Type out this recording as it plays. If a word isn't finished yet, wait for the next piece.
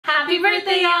Happy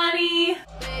birthday, Yani!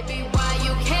 Baby, why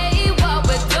you care what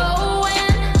we're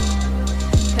doing?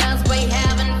 'Cause we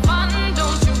having fun,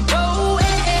 don't you go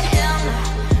in.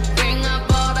 Bring up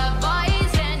all the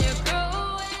boys and you're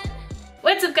growing.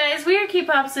 What's up, guys? We are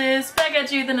KPOPSIS, back at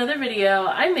you with another video.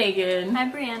 I'm Megan.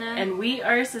 I'm Brianna. And we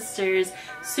are sisters,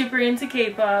 super into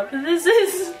K-pop. This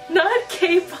is not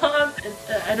K-pop.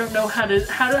 I don't know how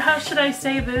should I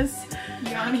say this?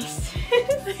 YANISIS.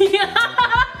 Yeah.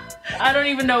 I don't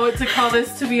even know what to call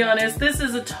this, to be honest. This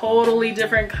is a totally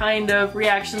different kind of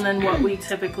reaction than what we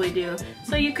typically do.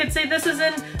 So you could say this is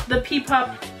in the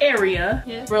P-pop area,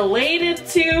 related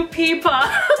to P-pop.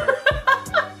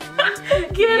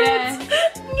 Get it?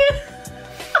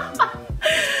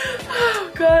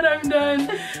 Oh god, I'm done.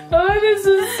 Oh, this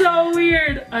is so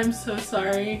weird. I'm so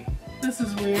sorry. This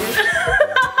is weird.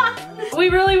 We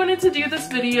really wanted to do this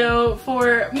video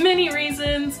for many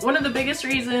reasons. One of the biggest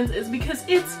reasons is because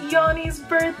it's Yani's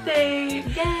birthday.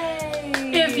 Yay!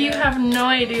 If you have no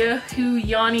idea who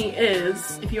Yani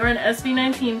is, if you're an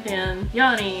SB19 fan,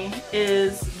 Yani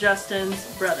is Justin's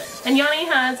brother. And Yani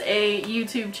has a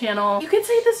YouTube channel. You could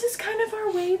say this is kind of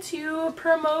our way to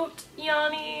promote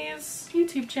Yani's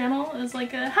YouTube channel as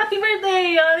like a happy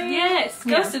birthday, Yani! Yes,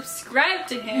 go subscribe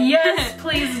to him. Yes,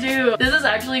 please do. This is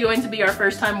actually going to be our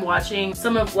first time watching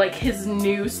some of like his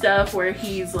new stuff where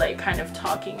he's like kind of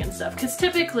talking and stuff. Because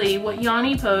typically what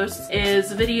Yani posts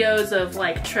is videos of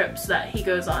like trips that he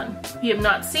goes on. If you have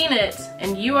not seen it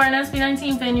and you are an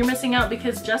SB19 fan, you're missing out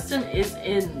because Justin is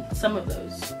in some of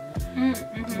those.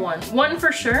 One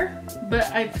for sure,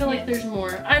 but I feel like there's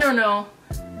more. I don't know.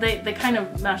 They kind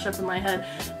of mash up in my head.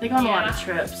 They go on a lot of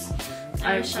trips.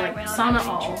 I like saw it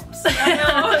all. I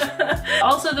know.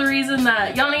 Also, the reason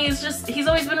that Yani is he's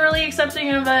always been really accepting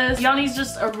of us. Yani's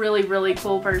just a really, really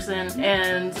cool person,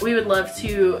 and we would love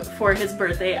to, for his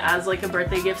birthday, as like a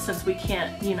birthday gift, since we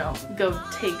can't, you know, go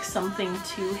take something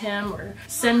to him or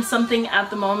send something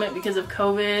at the moment because of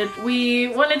COVID. We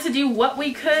wanted to do what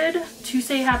we could to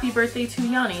say happy birthday to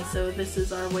Yani, so this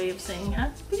is our way of saying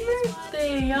happy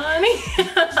birthday,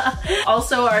 Yani.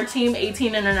 Also, our Team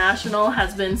 18 International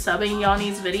has been subbing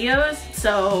Yani's videos,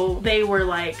 so they were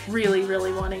like really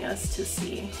wanting us to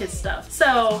see his stuff.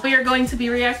 So we are going to be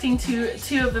reacting to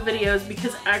 2 of the videos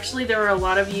because actually there were a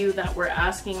lot of you that were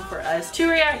asking for us to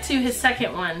react to his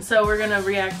second one. So we're gonna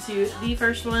react to the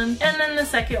first one and then the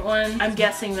second one. I'm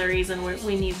guessing the reason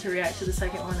we need to react to the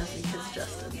second one is because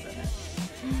Justin's in it.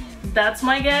 That's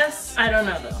my guess. I don't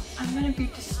know though. I'm gonna be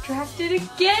distracted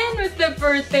again with the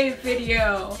birthday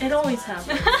video. It always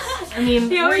happens. I mean,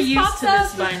 we're used to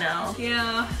this by now.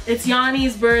 Yeah. It's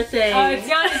Yani's birthday. Oh, it's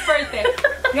Yani's birthday.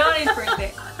 Yani's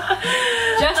birthday.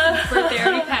 Justin's birthday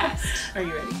already passed. Are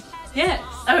you ready? Yes.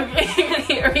 Okay,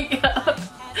 here we go.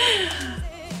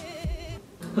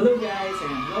 Hello guys,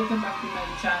 and welcome back to my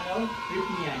channel, Trip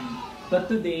ni Yani. But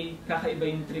today, kakaiba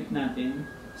yung trip natin.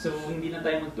 So, hindi na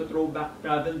tayo magto-throwback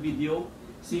travel video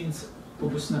since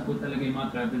ubos na po talaga yung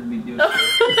mga travel videos. So,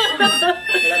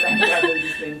 wala tayong travel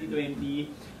this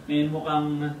 2020 and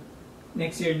mukhang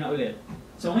next year na ulit.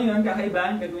 So, ngayon,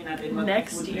 kakaiba, gagawin natin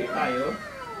mag-food trip tayo.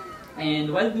 And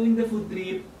while doing the food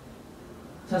trip,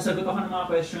 sasagot ako ng mga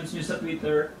questions nyo sa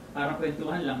Twitter para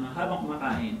kwentuhan lang habang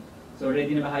kumakain. So,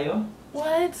 ready na ba kayo?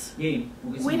 What? Game.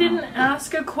 We didn't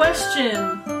ask a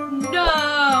question. No!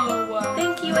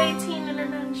 Thank you, 18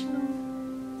 International.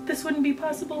 This wouldn't be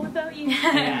possible without you.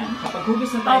 Ayan. Kapag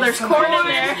hugas na tayo, oh, there's corn in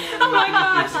there. Oh my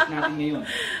gosh! Natin ngayon.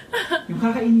 Yung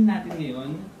kakainin natin ngayon,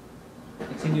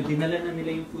 kasi dinala na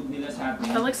nila yung food nila sa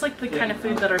atin. That looks like the kind of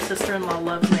food that our sister-in-law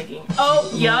loves making.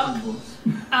 Oh, yup.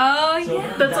 Oh, so,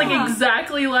 yeah. That's like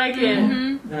exactly like it.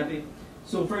 Grabe.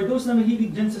 So, for those na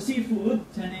mahilig dyan sa seafood,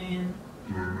 sanin.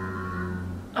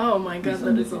 Oh my god,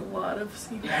 that is a lot of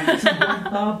seafood. Yan, sa buong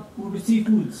top, puro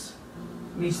seafoods.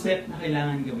 May step na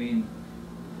kailangan gawin.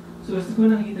 So, kung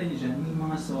nakikita niyo dyan, may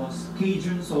mga sauce,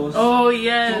 Cajun sauce. Oh,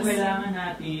 yes. So, kailangan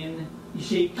natin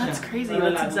i-shake siya. That's crazy.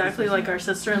 That's exactly like our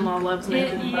sister-in-law loves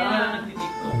making. Yeah.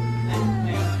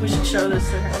 We should show this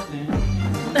to her.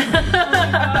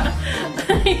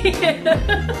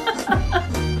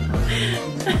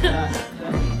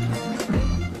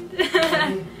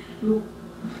 Look.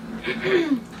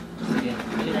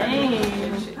 Dang.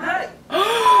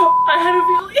 I had a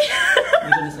feeling.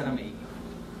 Dito na sarang maigi.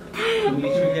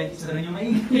 Make sure guys, sarang yung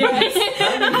maigi. Yes.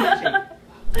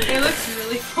 It looks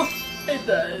really cool. It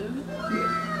does.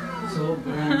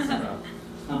 Sobrang sarap.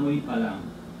 Amoy pa lang.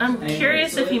 I'm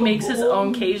curious if he makes his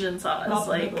own Cajun sauce.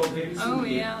 Like, oh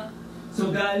yeah. So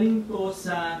galing to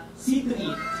sa C to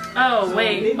Eat. Oh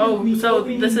wait. Oh, so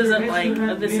this isn't like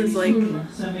this is like.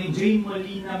 Sa may J.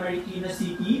 Molina, Marikina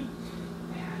City.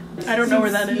 I don't know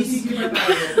where that is. Easy na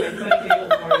tayo. Pwede pa rin kayo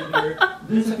order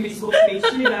dun sa Facebook page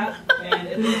nila. And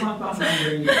ito yung mga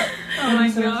number nila. Oh my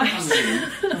gosh.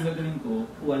 Ang gagawin ko,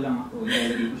 kuha lang ako.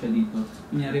 Ilalagay ko siya dito.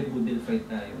 Kunyari, boodle fight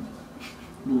tayo.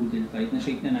 Boodle fight.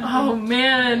 Na-shake na natin. Oh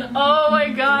man. Oh my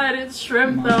god. It's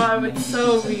shrimp though. I would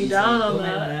so be down on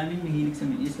that. Maraming mahilig sa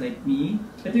minis like me.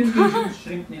 Ito yung fusion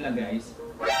shrimp nila, guys.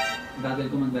 Bagal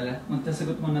ko magbala.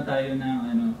 Magtasagot muna tayo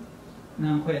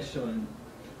ng question.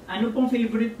 Ano pong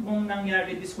favorite mong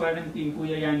nangyari this quarantine,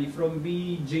 Kuya Yani? From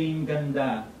B. Jane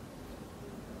Ganda.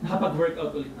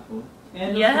 Nakapag-workout ulit ako.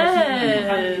 And of course,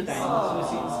 yung time. So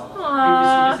since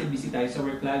previously kasi busy tayo sa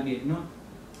work lagi, no?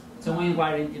 So ngayong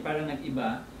quarantine, parang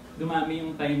nag-iba. Dumami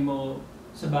yung time mo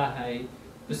sa bahay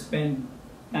to spend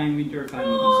time with your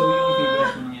family. So yung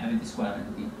favorite mong nangyari this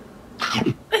quarantine.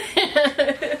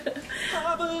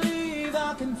 I believe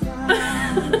I can fly.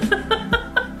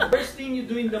 First thing you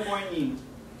do in the morning,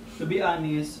 to be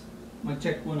honest,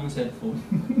 mag-check po ng cellphone.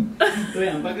 So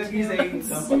yan, pagkagising,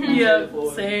 sampag ng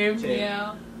cellphone, same. check.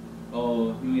 Yeah.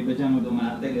 Oh, yung iba dyan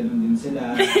mag-umate, ganun din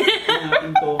sila.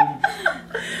 Hanapin tong...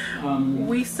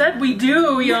 we said we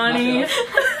do, Yani.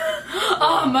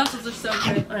 Oh, mussels are so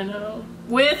good. I know.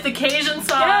 With the Cajun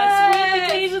sauce. Yes! With the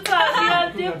Cajun sauce. You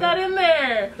gotta dip that in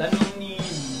there. Tanong ni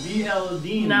BL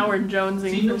Dean. Now we're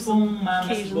jonesing Sino for some pong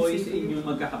mama's Cajun boy sa seafood. inyong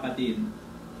magkakapatid?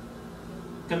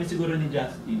 Kami siguro ni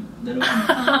Justin. Dalawa.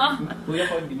 Kuya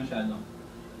ko hindi masyado.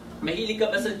 Mahilig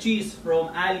ka ba sa cheese? From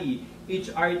Ali.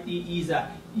 HRT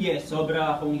Iza. Yes,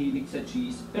 sobra akong hilig sa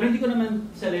cheese. Pero hindi ko naman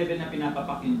sa level na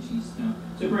pinapapak yung cheese. No?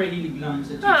 Super hilig lang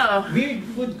sa cheese. Oh. Weird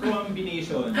food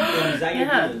combination. From Zaya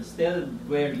Bill. Still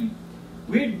very.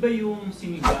 Weird ba yung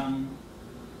sinigang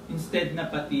instead na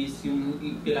patis, yung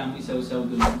kailangan isaw-saw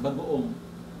doon, bagoong?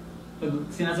 Pag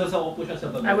sinasawsaw ko po siya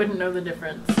sa bagoong. I wouldn't know the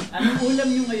difference. Anong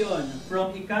ulam nyo ngayon?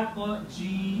 From Ikako,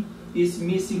 G is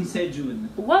missing Sejun.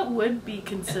 What would be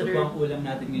Ito considered po ang ulam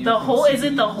natin ngayon. the whole? Is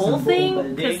it the From whole Sambuong thing?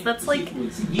 Balde, Because that's like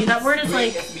seafood. that word is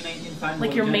Great like SB19 fan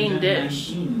like mo, your main Jan Jan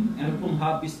dish. 19. Ano pong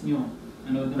hobbies nyo?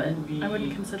 Ano, the But movie? I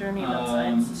wouldn't consider any of that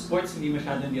science. Sports, hindi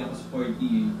masyado, hindi ako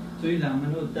sporty. So yun lang,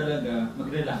 manood talaga,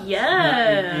 mag-relax.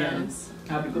 Yes.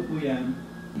 Sabi ko po yan.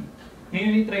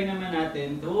 Ngayon, i-try naman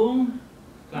natin itong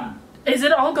clam. Is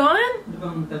it all gone? Ano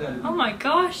bang Tagalog? Oh my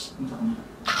gosh.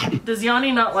 Does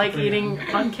Yani not like eating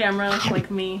on camera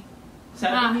like me?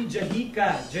 Sabi ni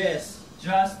Jahika, Jess,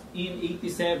 just in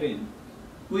 87.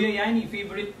 Kuya Yani,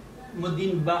 favorite mo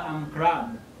din ba ang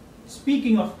crab?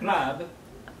 Speaking of crab,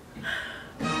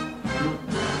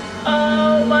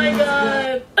 Oh my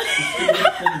god.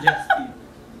 favorite from Justin.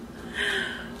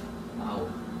 Wow.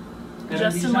 Pero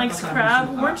Justin hindi siya likes kasama crab. sa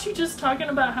suka. Weren't you just talking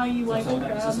about how you like Sasaw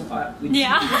natin sa crab? suka with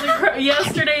Yeah. Was it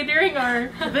yesterday during our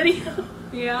video?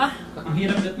 Yeah. Ang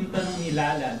hirap na itong tanong ni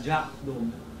Lala, Jack Dog.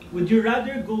 Would you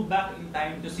rather go back in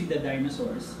time to see the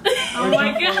dinosaurs? Oh Or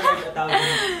my jump God.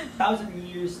 forward 1,000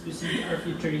 years to see our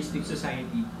futuristic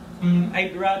society?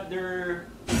 I'd rather...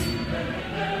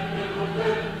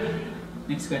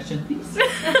 Next question, please.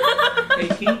 Kay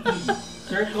Katie,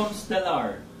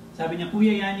 Circumstellar. Sabi niya,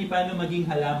 Kuya Yani, paano maging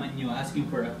halaman niyo? Asking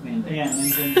for a friend. Ayan,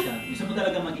 nandun siya. Gusto mo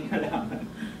talaga maging halaman.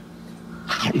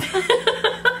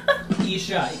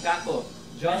 Isha, Ikako,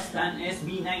 Justin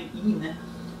SB19.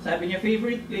 Sabi niya,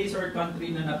 favorite place or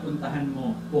country na napuntahan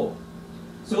mo po?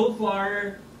 So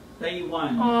far,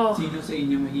 Taiwan. Oh. Sino sa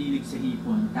inyo mahilig sa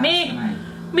hipon? Taas Me. naman.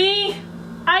 Me!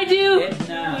 I do!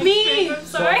 Edna. Me! I'm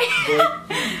sorry. Soft boiled.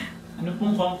 Ano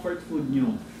pong comfort food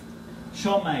nyo?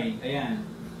 Siomay. Ayan.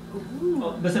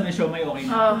 Oh, basta may siomay, okay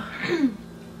na. Oh.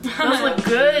 Those look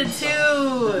good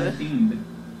too!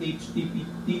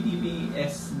 TTP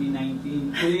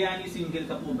SB19. Kuya Yani, single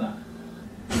ka po ba?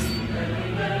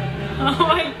 Oh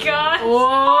my gosh.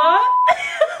 What?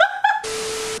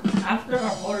 After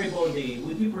a horrible day,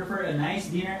 would you prefer a nice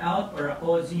dinner out or a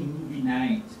cozy movie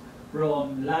night?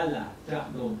 From Lala,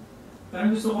 Jackdo.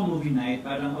 Parang gusto ko movie night,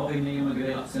 parang okay na yung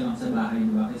mag-relax na lang sa bahay,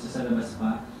 di ba? Kaysa sa labas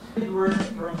pa. Work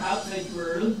from outside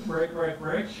world, work,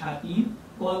 happy,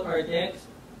 call or text.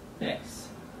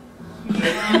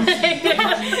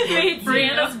 Wait,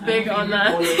 Brianna's big on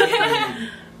that.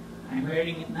 I'm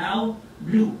wearing it now,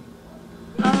 blue.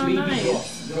 Oh, Baby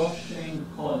nice. Josh and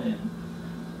Colin.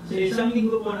 So isang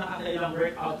linggo po nakakailang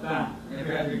workout ka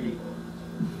every other day po.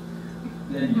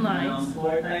 Then Nice.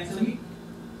 4 times a week.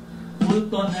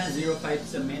 Fulton na 05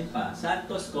 sa Menpa.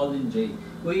 Santos, Colin J.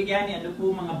 Kuya Yani, ano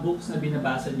po mga books na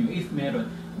binabasa nyo? If meron.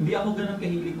 Hindi ako ganun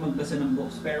kahilig magbasa ng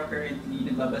books, pero currently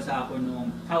nagbabasa ako nung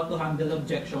How to Handle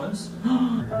Objections.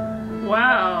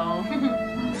 Wow.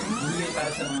 Hindi yan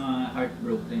para sa mga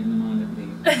heartbroken ng mga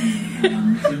nag-date.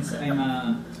 Since I'm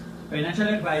a financial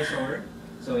advisor,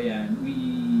 so yan, we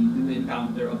to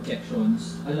encounter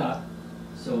objections a lot.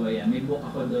 So yeah, may book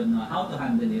ako doon na how to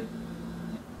handle it.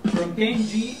 From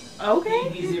Kenji, Okay.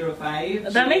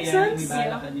 KD05. That makes Yan, sense. May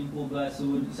bala ka din po ba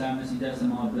soon isama sila sa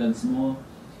mga vlogs mo?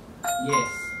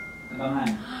 Yes.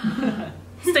 Abangan.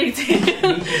 Stay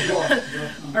tuned. Josh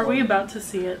Are we about to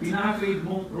see it? Pinaka-fave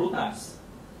mong prutas?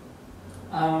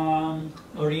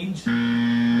 Orange?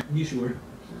 Hindi sure.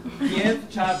 Kiev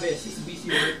Chavez is busy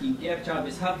working. Kiev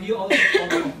Chavez, have you also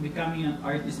thought of becoming an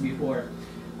artist before?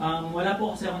 Wala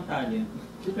po kasi akong talent.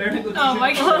 Pero nag-audition Oh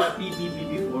my ako sa PBB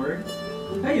before.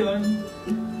 Ayun.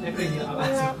 Siyempre hindi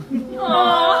nakapasok.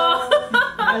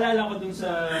 Naalala ko dun sa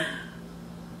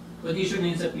audition na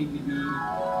yun sa PBB.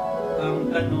 Ang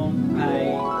tanong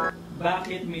ay,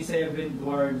 bakit may 7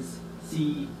 dwarfs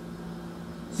si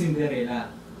Cinderella?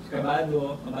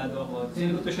 Kabado ako.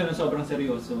 Sinagot ko siya na sobrang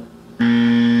seryoso.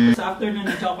 Tapos after nun,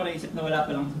 nag-chock ko naisip na wala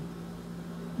palang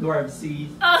dwarfs si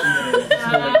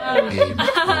Cinderella.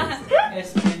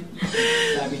 SB19,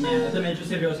 sabi niya. Ito medyo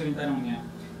seryoso yung tanong niya.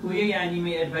 Kuya Yani,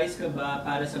 may advice ka ba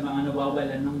para sa mga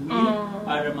nawawalan ng will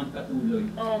para magpatuloy?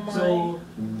 So,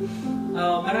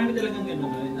 marami talagang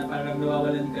gano'n na parang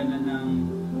nawawalan ka na ng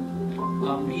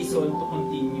reason to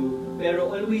continue.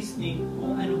 Pero always think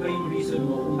kung ano ba yung reason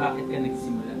mo kung bakit ka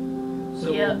nagsimula.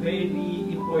 So, very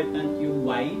important yung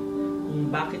why, kung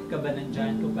bakit ka ba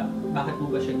nandyan, kung bakit mo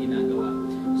ba siya ginagawa.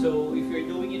 So, if you're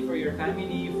doing it for your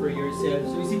family, for yourself,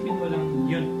 so isipin mo lang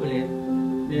yun ulit,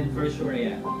 then for sure,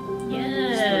 yeah.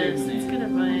 Yes, that's good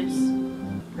advice.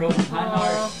 From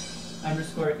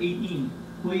Hanar_18.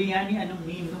 Kuya Yani, anong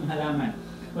name ng halaman?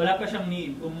 Wala pa siyang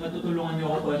name. Kung matutulungan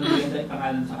niyo ako kung ano yung ganda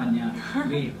pangalan sa kanya.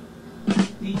 Babe.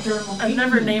 Teacher mong I've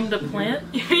never named a plant.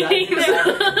 Name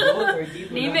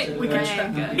it, we can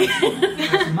check it.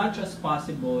 As much as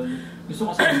possible,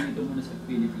 gusto ko sa dito muna sa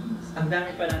Philippines. Ang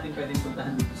dami pa natin pwedeng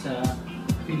puntahan dito sa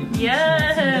Philippines.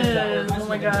 Yes! Oh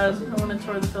my god, I want to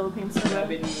tour the Philippines so bad.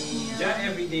 Sabi ni John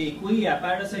Everyday, Kuya,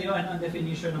 para sa'yo, ano ang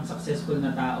definition ng successful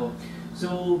na tao?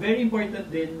 So, very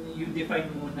important din, you define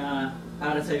muna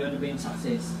para sa'yo ano ba yung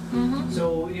success.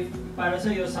 So, if para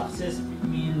sa'yo, success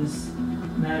means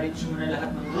na-reach mo na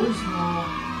lahat ng goals mo,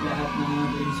 lahat ng mga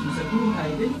dreams mo sa buhay,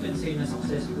 then you can say na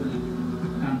successful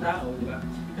ang tao, di ba?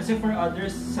 Kasi for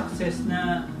others, success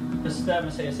na basta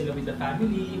masaya sila with the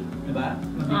family, di ba?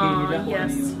 Mabigay nila kung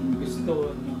ano yung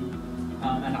gusto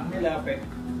ng anak nila,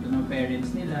 yung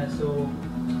parents nila. So,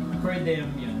 for them,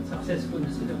 yun, successful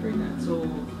na sila for that. So,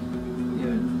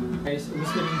 yun. Guys,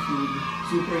 gusto ng food,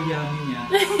 super yummy niya.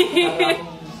 Para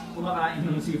akong kumakain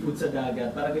ng seafood sa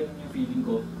dagat, para ganun yung feeling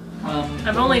ko.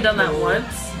 I've only done that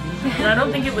once, and I don't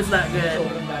think it was that good.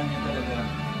 Sobrang dami niya talaga.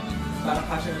 Parang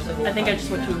kasya na sa I think I just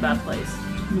went to a bad place.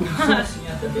 Yung sauce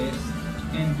niya the best.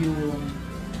 And yung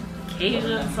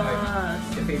Cajun sauce.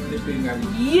 The favorite ko yung garlic.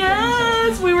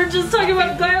 Yes! We were just talking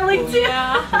about garlic too!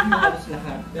 Yeah.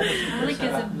 Garlic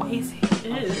is amazing.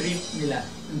 It is. Shrimp nila,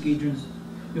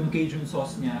 yung Cajun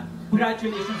sauce niya.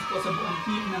 Congratulations po sa buong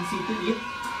team ng C2Eat.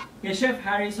 Kay Chef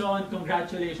Harrison,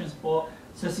 congratulations po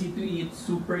sa C2Eat,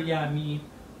 super yummy.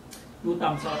 2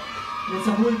 thumbs up. Then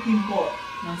sa whole team po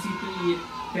ng C2Eat,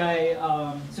 kay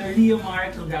Sir Leo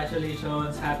Mark,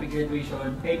 congratulations, happy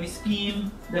graduation. Kay Miss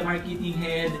Kim, the marketing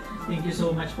head, thank you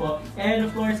so much po. And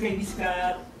of course kay Miss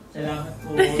Kat, salamat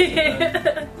po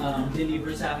sa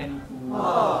deliver sa akin ng food.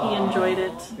 He enjoyed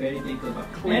it. Very thankful po.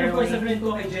 And of course sa friend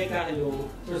ko kay Jeka, hello.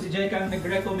 So si Jeka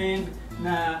nag-recommend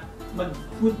na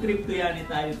mag-food trip to Yani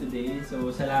tayo today.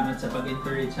 So, salamat sa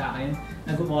pag-encourage sa akin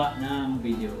na gumawa ng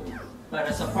video.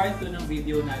 Para sa part 2 ng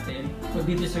video natin,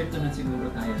 mag-dessert naman siguro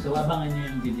tayo. So, abangan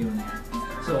nyo yung video na yan.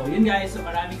 So, yun guys. So,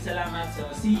 maraming salamat. So,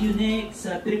 see you next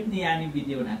sa trip ni Yani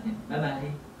video natin.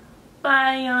 Bye-bye!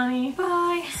 Bye, Yani.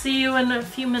 Bye. See you in a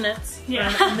few minutes.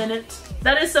 Yeah. A minute.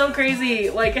 That is so crazy,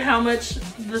 like how much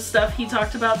the stuff he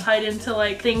talked about tied into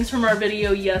like things from our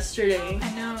video yesterday.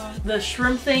 I know. The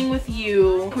shrimp thing with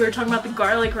you. We were talking about the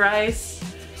garlic rice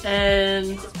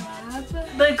and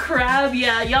the crab.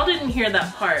 Yeah, y'all didn't hear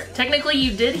that part. Technically,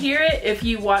 you did hear it if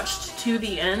you watched to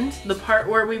the end. The part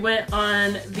where we went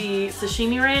on the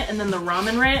sashimi rant and then the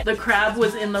ramen rant. The crab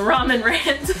was in the ramen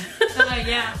rant.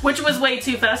 Yeah. Which was way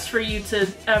too fast for you to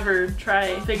ever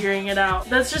try figuring it out.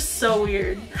 That's just so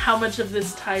weird how much of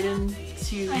this tied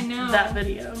into that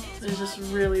video. It's just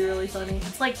really, really funny.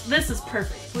 It's like, this is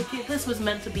perfect. Like, this was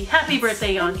meant to be. Happy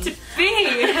birthday, Yani. To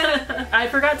be! I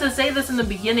forgot to say this in the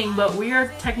beginning, but we are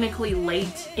technically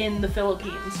late in the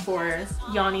Philippines for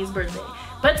Yani's birthday.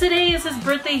 But today is his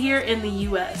birthday here in the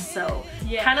US, so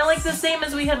kind of like the same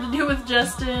as we had to do with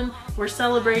Justin. We're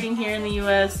celebrating here in the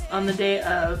US on the day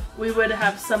of. We would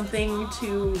have something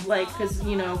to like, because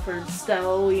you know, for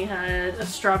Stell we had a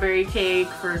strawberry cake,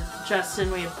 for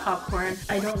Justin we had popcorn.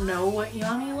 I don't know what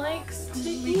Yanni likes to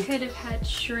eat. We could have had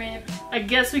shrimp. I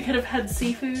guess we could have had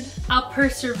seafood. I'll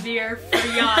persevere for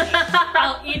Yanni.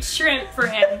 I'll eat shrimp for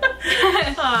him.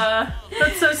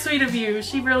 That's so sweet of you.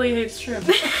 She really hates shrimp.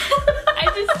 I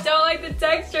just don't like the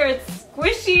texture. It's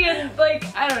squishy and like,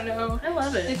 I don't know. I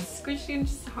love it. It's squishy and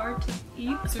just hard to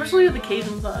eat. Especially with the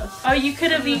Cajun sauce. Oh, you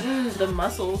could have eaten the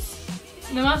mussels.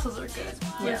 The mussels are good.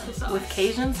 Yeah, With the sauce. with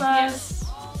Cajun sauce.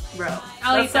 Bro,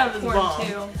 I'll eat that sounds corn bomb.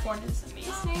 too. Corn is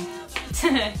amazing.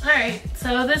 Alright,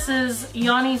 so this is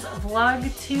Yanni's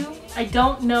vlog 2. I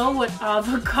don't know what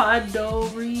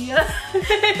avocadoria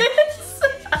is.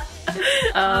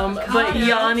 But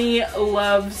Yanni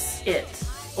loves it.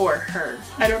 Or her.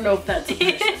 I don't know if that's a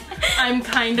person. I'm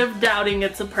kind of doubting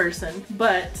it's a person.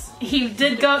 But he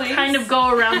did kind of go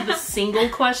around the single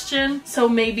question. So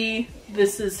maybe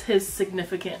this is his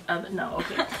significant other. No,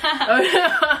 okay.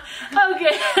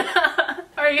 Okay.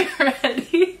 Are you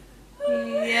ready?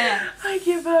 Yeah. I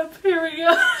give up. Here we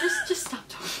go. Just stop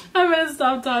talking. I'm gonna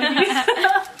stop talking.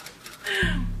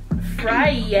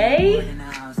 Friday? Bored in the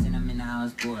house and I'm in the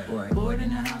house, bored. Bored in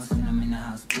the house and I'm in the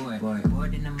house, bored.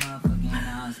 Bored in the motherfucking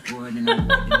house, bored and I'm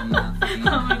bored in the motherfucking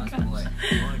house, bored.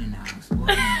 Bored in the house, bored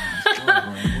in the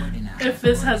house, bored in the house. If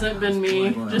this hasn't been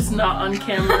me, just not on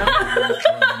camera.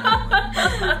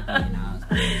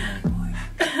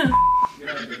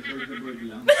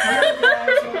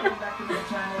 Welcome back to the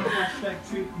channel,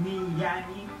 #trip ni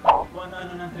Yani. Kung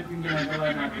ano ng trip yung ginagawa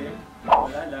natin,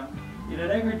 wala lang.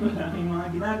 I-record ko lang yung mga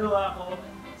ginagawa ko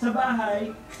sa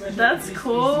bahay. That's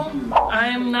cool.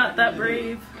 I'm not that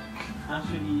brave.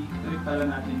 Actually, trip pala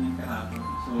natin yung kahapon.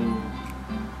 So,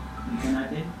 dito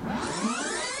natin.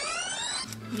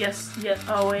 Yes, yes.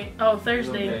 Oh, wait. Oh,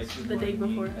 Thursday. Hello guys, good The day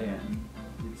morning. before. Ayan.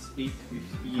 It's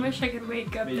 8:15. I wish I could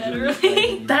wake up that Medyo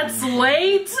early. That's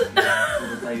late?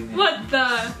 What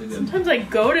the? Sometimes I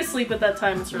go to sleep at that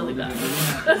time. It's really bad.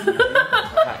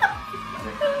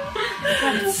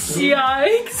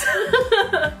 Yikes.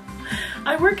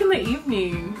 I work in the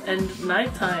evening and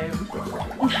nighttime.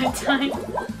 Nighttime.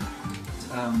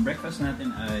 Breakfast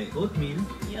natin ay oatmeal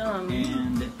Yum.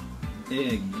 and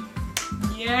egg.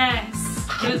 Yes.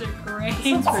 Those are great.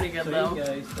 Sounds pretty good So though. yun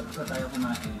guys, tapos na tayo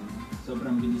kumain.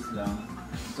 Sobrang bilis lang.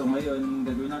 So ngayon, yung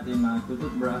gagawin natin,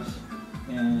 mag-toothbrush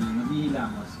and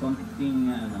maghihilamos. Konting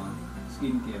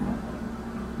skincare.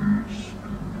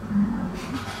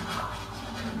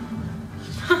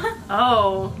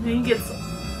 Oh, he gets.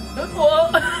 Whoa.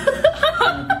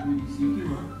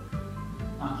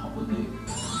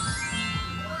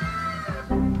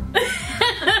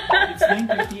 It's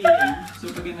 9:30 AM. So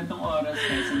pag ganitong oras,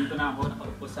 guys, nandito na ako,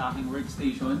 nakaupo sa aking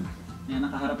workstation. Yan,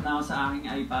 nakaharap na ako sa aking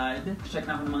iPad. Check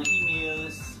na ako ng mga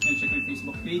emails, check yung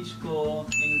Facebook page ko.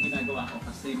 Yan yung ginagawa ko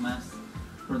kasi mas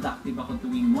productive ako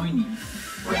tuwing morning.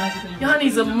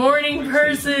 Yanni's a morning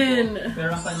person.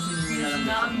 Pero ang pansinin nyo na lang.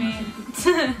 Not me.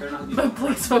 But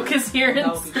please focus here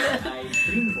instead.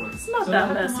 It's not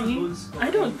that messy.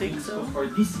 I don't think so. For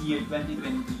this year,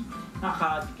 2020,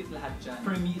 nakadikit lahat dyan.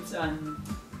 For me, it's an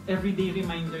everyday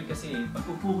reminder kasi pag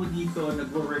upo ko dito,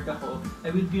 nag-work ako, I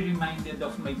will be reminded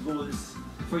of my goals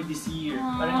for this year.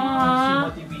 Parang yung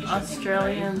motivation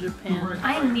Australia and Japan.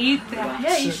 I need that.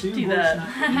 Yeah, you should do that.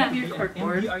 You have your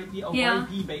corkboard. MDRT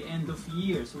awardee by end of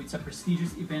year. So it's a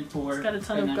prestigious event for It's got a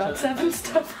ton of financial GOT7 advisors.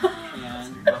 stuff. Ayan.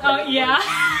 Oh, yeah.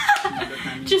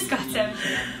 Just Just GOT7.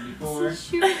 before.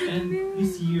 And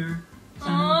this year,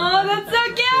 Oh, that's so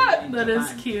cute! That is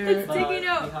cute. It's taken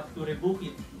out. We have to rebook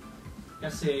it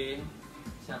kasi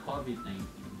sa COVID-19.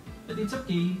 But it's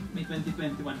okay, may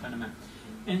 2021 pa naman.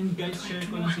 And guys, share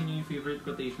ko lang sa inyo yung favorite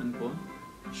quotation ko.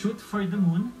 Shoot for the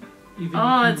moon, even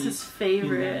Oh, if it's you his miss,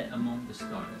 favorite. you'll land among the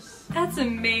stars. That's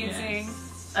amazing.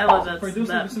 Yes. I love that, For those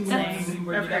that na gusto mo saying. dream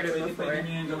board I've nila, heard it pwede before.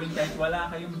 nyo yung gawin kahit wala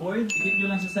kayong board. Ikit nyo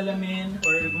lang sa salamin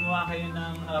or gumawa kayo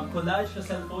ng collage sa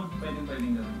cellphone, pwedeng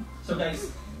gawin. So guys,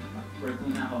 work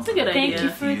muna ako. It's a good Thank idea.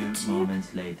 you for the tip.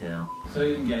 Moments later. So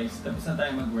yun guys, tapos na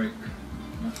tayo mag-work.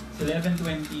 Sa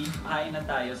 11:20, kain na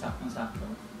tayo, saktong-sakto.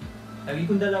 Lagi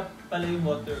kong dala pala yung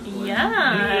water ko. Yes.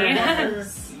 Water,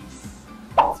 please.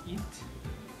 Let's eat.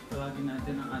 Tawagin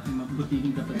natin ang ating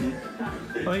mabutiling kapatid.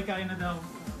 Okay, kain na daw.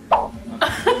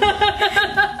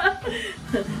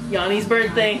 Yanni's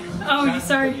birthday. Oh,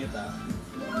 sorry.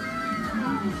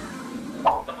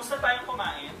 Tapos na tayong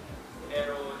kumain,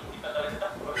 pero hindi pa talaga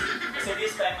tapos. Kasi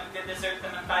this time, magde-dessert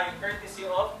naman tayo courtesy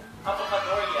of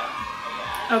Avocadoria.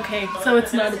 Ayan. Okay, so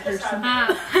it's not a person.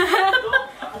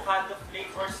 Avocado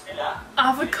flavors nila.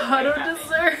 Avocado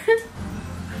dessert.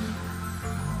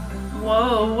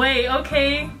 Whoa, wait,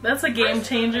 okay. That's a game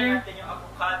changer. Natin yung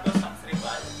avocado sa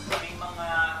tribal. May mga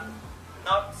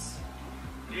nuts,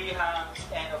 grahams,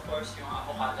 and of course yung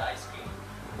avocado ice cream.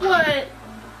 What?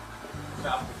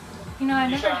 You know, I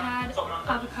never had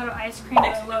avocado ice cream,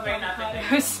 but I love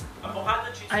avocados. Avocado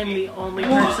cheesecake. I'm the only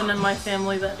person in my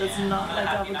family that does not like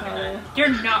avocado. You're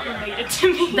not related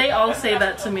to me. They all say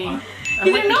that to me. I'm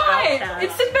You're like the not! outcast.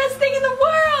 It's the best thing in the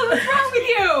world! What's wrong with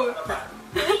you?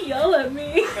 They yell at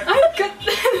me. I'm good.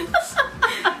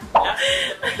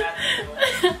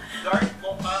 Dark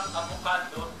mocha,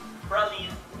 avocado,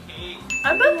 praline, cake.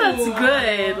 I bet that's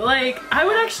good. Like, I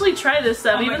would actually try this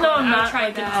stuff, Oh my even God, though I'm I would not try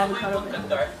like an that. avocado fan.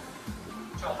 Dark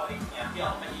chocolate niya. Hindi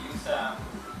ako mahilig sa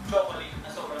chocolate na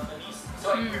sobrang tamis. So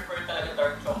I prefer talaga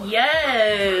dark chocolate.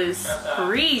 Yes!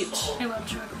 Preach! I love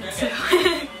chocolate. Kaya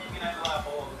yung ginagawa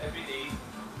ko everyday.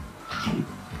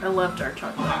 I love dark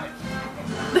chocolate. Bakit?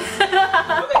 So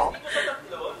guys, dito sa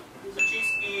tatlo, sa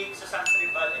cheesecake, sa Sans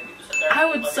Rival, and dito sa dark I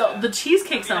would so. The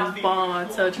cheesecake sounds bomb. I'd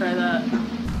so try that.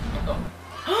 Ito.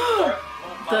 Dark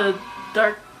mocha. The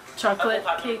dark chocolate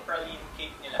Avocado cake. praline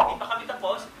cake nila. Di pa kami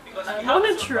tapos because I we have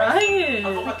wanna a try surprise. it.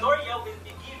 Avocadoria will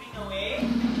be giving away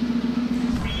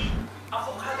free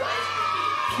avocado ice cream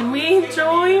cake. Can we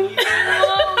join?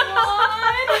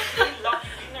 Lucky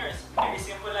winners. Very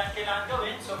simple lang kailangan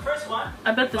gawin. So first one,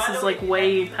 I bet this is like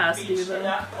way past due though.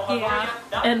 Yeah.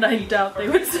 And I doubt they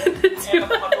would send it to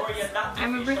us. I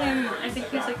remember him, I think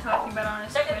he was like talking about it on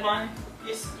his Second Twitter. one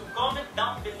is to comment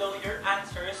down below your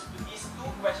answers to these two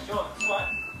questions. One,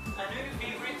 ano yung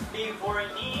favorite flavor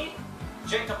ni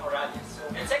Jacob Morales? So,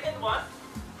 and second one,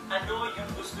 ano yung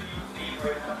gusto yung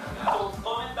flavor? So,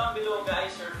 comment down below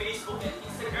guys your Facebook and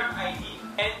Instagram ID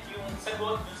and yung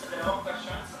sagot dun sa dalawang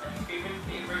questions. Ano yung favorite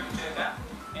flavor ni Jacob?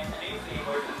 And ano yung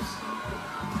flavor na gusto?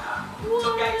 So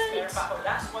guys, meron pa ako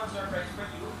last one surprise for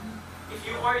you. If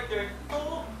you order 2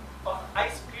 of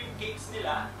ice cream cakes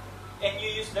nila and you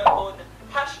use the code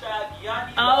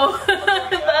 #Yani. Oh,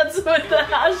 that's what the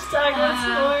hashtag was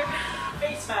for.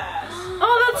 Face mask.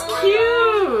 Oh, that's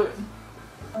cute.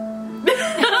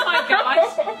 Oh my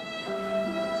gosh.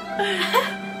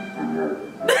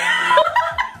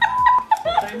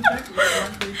 Time check,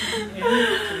 1:30 p.m.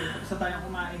 Sa tayong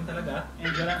kumain talaga.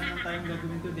 And wala naman tayong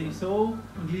gagawin today. So,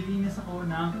 maglilinis ako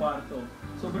ng kwarto.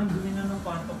 Sobrang dumi na ng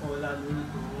kwarto ko, lalo na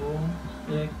itong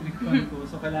electric fan ko.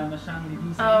 So, kailangan siyang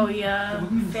linisin. Oh yeah,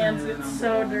 fans get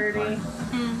so dirty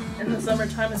in the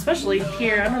summertime, especially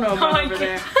here. I don't know about over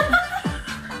there.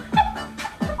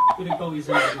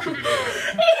 Pinagpawisan ako sa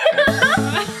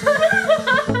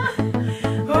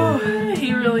Oh,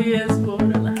 he really is bored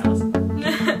in the house.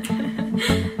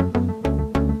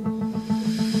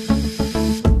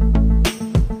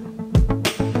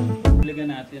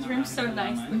 natin. His room's so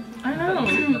nice. I know.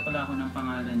 Nag-isip na pala ako ng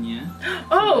pangalan niya.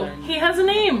 Oh, he has a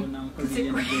name. Is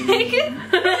it Greg?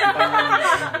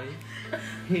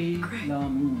 Hey,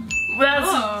 Lamu. That's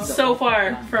Oh. so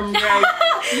far from Greg.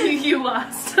 You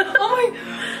lost. Oh my.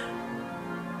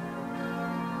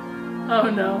 Oh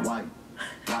no. White,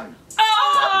 white, Oh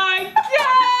my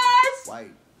gosh!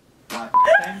 white, white.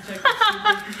 Time check is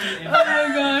 2:30 p.m. Oh my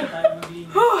God. Tayo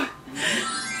maglinis.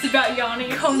 It's about Yani.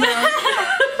 Calm down.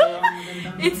 So, ang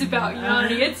magandang- It's about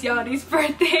Yani. It's Yani's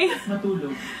birthday.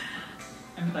 Matulog.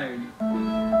 I'm tired.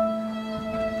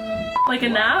 Like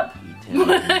a nap?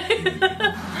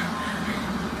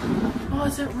 Oh,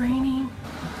 is it raining?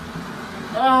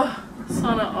 Oh,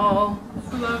 sana all.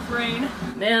 Love rain.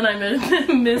 Man, I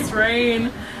miss rain.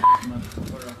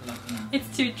 Mag-4 o'clock na. It's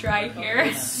too dry here.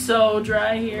 It's so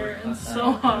dry here and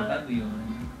so hot. Tato yun.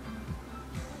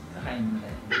 Nakain mo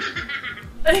tayo.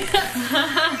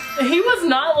 He was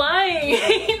not lying.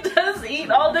 He does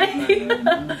eat all day.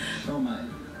 Show my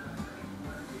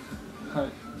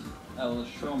heart. I will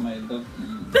show my love to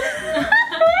you.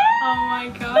 Oh my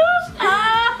gosh.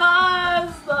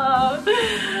 Stop.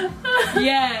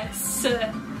 Yes.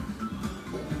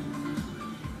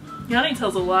 Yani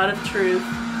tells a lot of truth.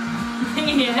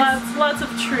 Yes. Lots of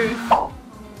truth.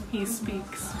 He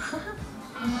speaks.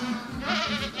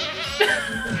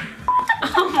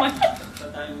 Oh my god. So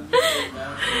tayo mag-work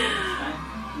out. It's time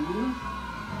to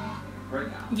work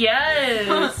out.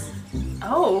 Yes.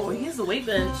 Oh, he has a weight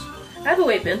bench. I have a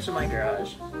weight bench in my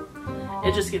garage.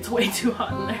 It just gets way too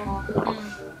hot in there.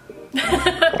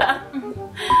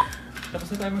 Tapos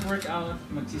na tayo mag-workout,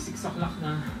 magsi-6 o'clock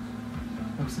na.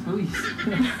 Magsi-pawis.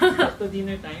 After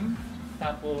dinner time,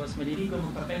 tapos maliligo,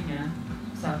 magpapahinga.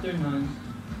 Sa afternoon,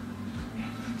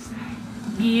 Netflix time.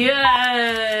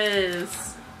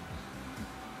 Yes.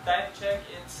 time check,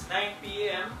 it's 9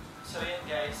 p.m. So yan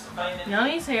guys, so finally.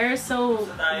 Yani's hair is so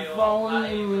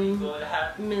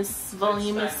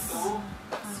voluminous.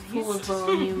 Full of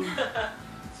volume.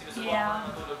 Yeah.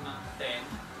 Matulog ng 10.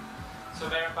 So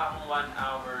meron pa akong 1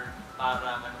 hour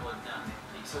para manood ng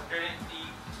Netflix. So currently,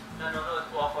 nanonood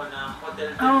po ako ng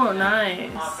hotel video. Oh,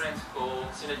 nice. Mga friends ko,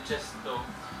 sinuggest to.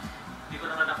 Hindi ko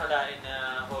naman nakalain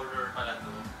na horror pala to.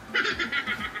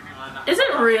 Is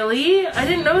it really? I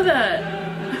didn't know that.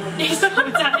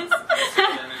 Sometimes.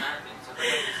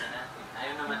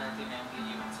 Ayaw naman natin na yung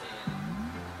iiwan sa yan.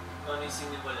 Kung ano yung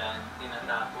sinimulan,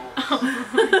 tinatapo.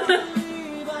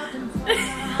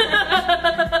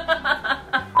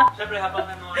 Siyempre, habang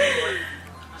nanonood,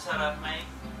 masarap may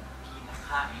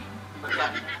kinakain.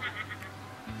 Pagkain.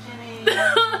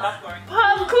 Popcorn.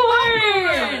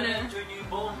 Popcorn! Enjoy nyo yung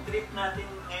buong trip natin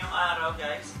ngayong araw,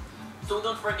 guys. So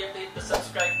don't forget to hit the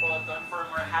subscribe button for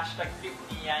more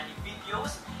 #TripNiYani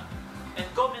videos. And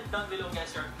comment down below,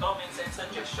 guys, your comments and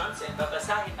suggestions, and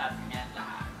babasahin natin yan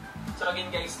lahat. So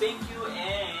again, guys, thank you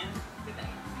and good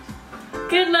night.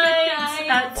 Good night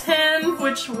at 10,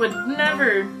 which would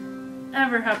never,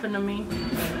 ever happen to me.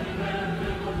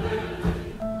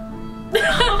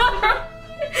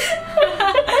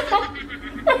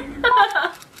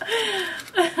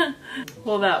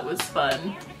 Well, that was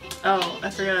fun. Oh, I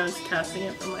forgot I was casting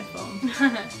it from my phone.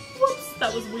 Whoops,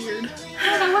 that was weird.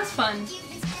 Yeah, that was fun.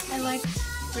 I liked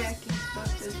reacting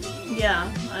stuff to videos. Yeah,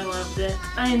 I loved it.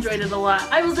 I enjoyed it a lot.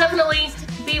 I will definitely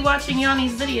be watching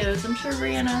Yani's videos. I'm sure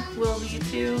Brianna will be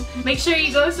too. Make sure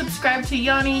you go subscribe to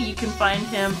Yani. You can find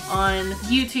him on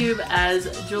YouTube as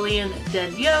Julian De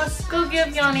Dios. Go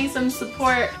give Yani some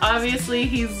support. Obviously,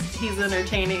 he's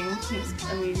entertaining.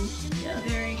 I mean, yeah.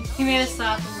 He made us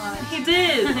laugh a lot. He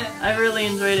did! I really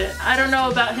enjoyed it. I don't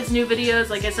know about his new videos.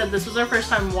 Like I said, this was our first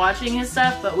time watching his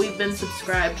stuff, but we've been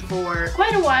subscribed for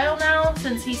quite a while now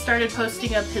since he started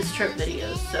posting up his trip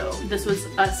videos. So this was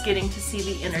us getting to see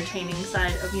the entertaining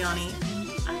side of Yani.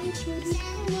 I enjoyed it.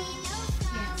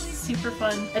 Yes, super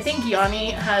fun. I think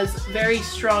Yani has very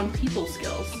strong people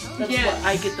skills. That's what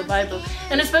I get the vibe of.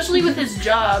 And especially with his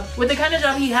job, with the kind of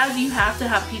job he has, you have to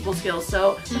have people skills.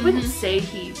 So I wouldn't say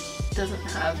he doesn't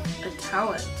have a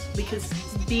talent, because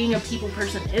being a people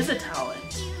person is a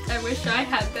talent. I wish I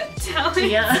had that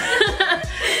talent. Yeah.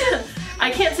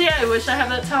 I can't say I wish I had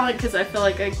that talent because I feel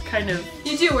like I kind of...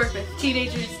 You do work with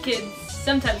teenagers, kids,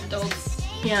 sometimes adults.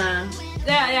 Yeah.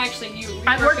 Yeah, actually,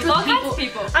 I've worked with all kinds of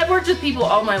people. I've worked with people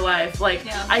all my life. Like,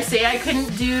 yeah. I say I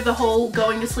couldn't do the whole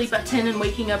going to sleep at 10 and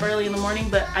waking up early in the morning,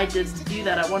 but I did do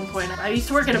that at one point. I used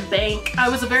to work at a bank. I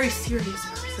was a very serious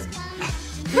person.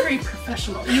 Very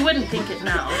professional. You wouldn't think it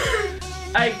now.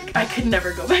 I could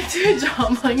never go back to a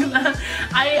job like that.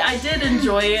 I did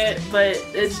enjoy it, but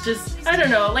it's just, I don't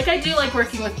know. Like, I do like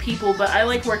working with people, but I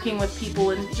like working with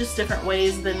people in just different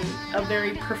ways than a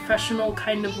very professional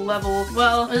kind of level.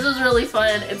 Well, this was really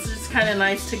fun. It's just kind of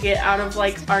nice to get out of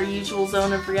like our usual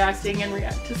zone of reacting and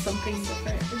react to something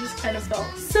different. It just kind of felt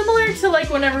similar to like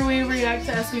whenever we react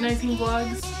to SB19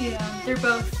 vlogs. Yeah, they're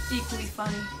both equally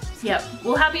funny. Yep.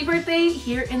 Well, happy birthday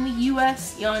here in the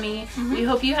US, Yani. We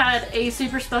hope you had a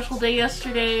super special day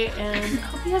yesterday, and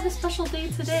hope you have a special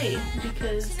day today,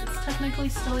 because it's technically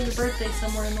still your birthday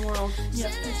somewhere in the world.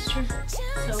 Yep, that's true.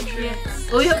 So true.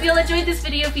 Yes. Well, we hope you all enjoyed this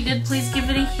video. If you did, please give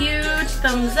it a huge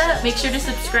thumbs up. Make sure to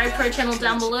subscribe to our channel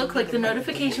down below. Click the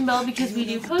notification bell because we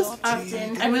do post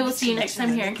often. And we will see you next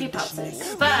time here in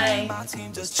KPOPSIS. Bye! My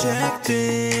team just checked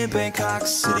in Bangkok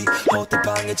City.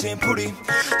 호텔방에 짐풀이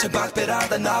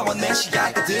창밖배라다 나와 내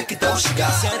시야가 듣기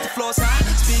도시가 Santa Claus high,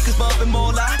 speakers bumping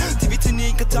M.O.L.A. TV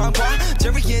트니까 tongue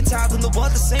Jerry and Todd don't know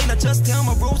what to say. Now just tell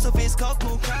my rules of his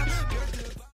cocoon crowd.